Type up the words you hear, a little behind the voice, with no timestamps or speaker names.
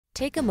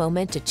Take a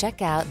moment to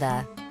check out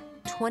the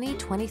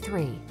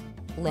 2023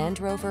 Land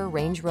Rover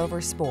Range Rover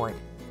Sport.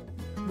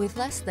 With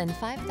less than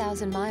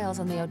 5,000 miles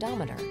on the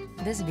odometer,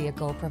 this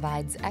vehicle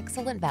provides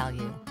excellent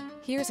value.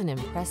 Here's an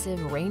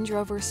impressive Range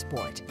Rover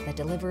Sport that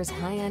delivers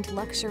high-end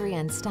luxury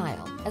and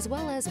style, as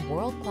well as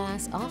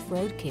world-class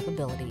off-road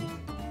capability.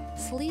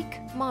 Sleek,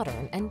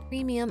 modern, and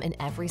premium in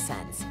every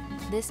sense,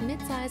 this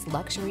midsize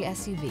luxury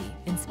SUV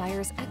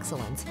inspires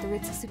excellence through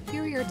its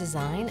superior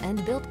design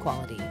and build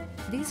quality.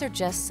 These are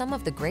just some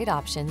of the great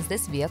options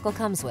this vehicle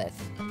comes with: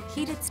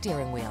 heated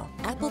steering wheel,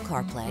 Apple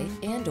CarPlay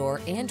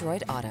and/or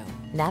Android Auto,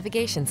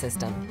 navigation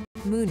system,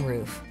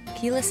 moonroof,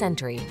 keyless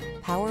entry,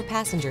 power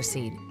passenger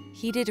seat,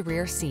 heated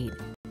rear seat,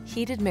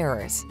 heated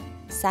mirrors,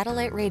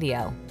 satellite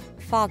radio,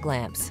 fog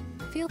lamps.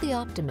 Feel the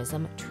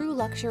optimism true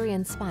luxury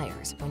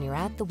inspires when you're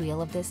at the wheel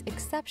of this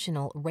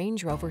exceptional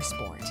Range Rover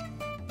Sport.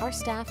 Our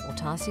staff will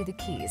toss you the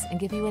keys and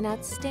give you an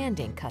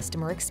outstanding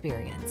customer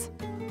experience.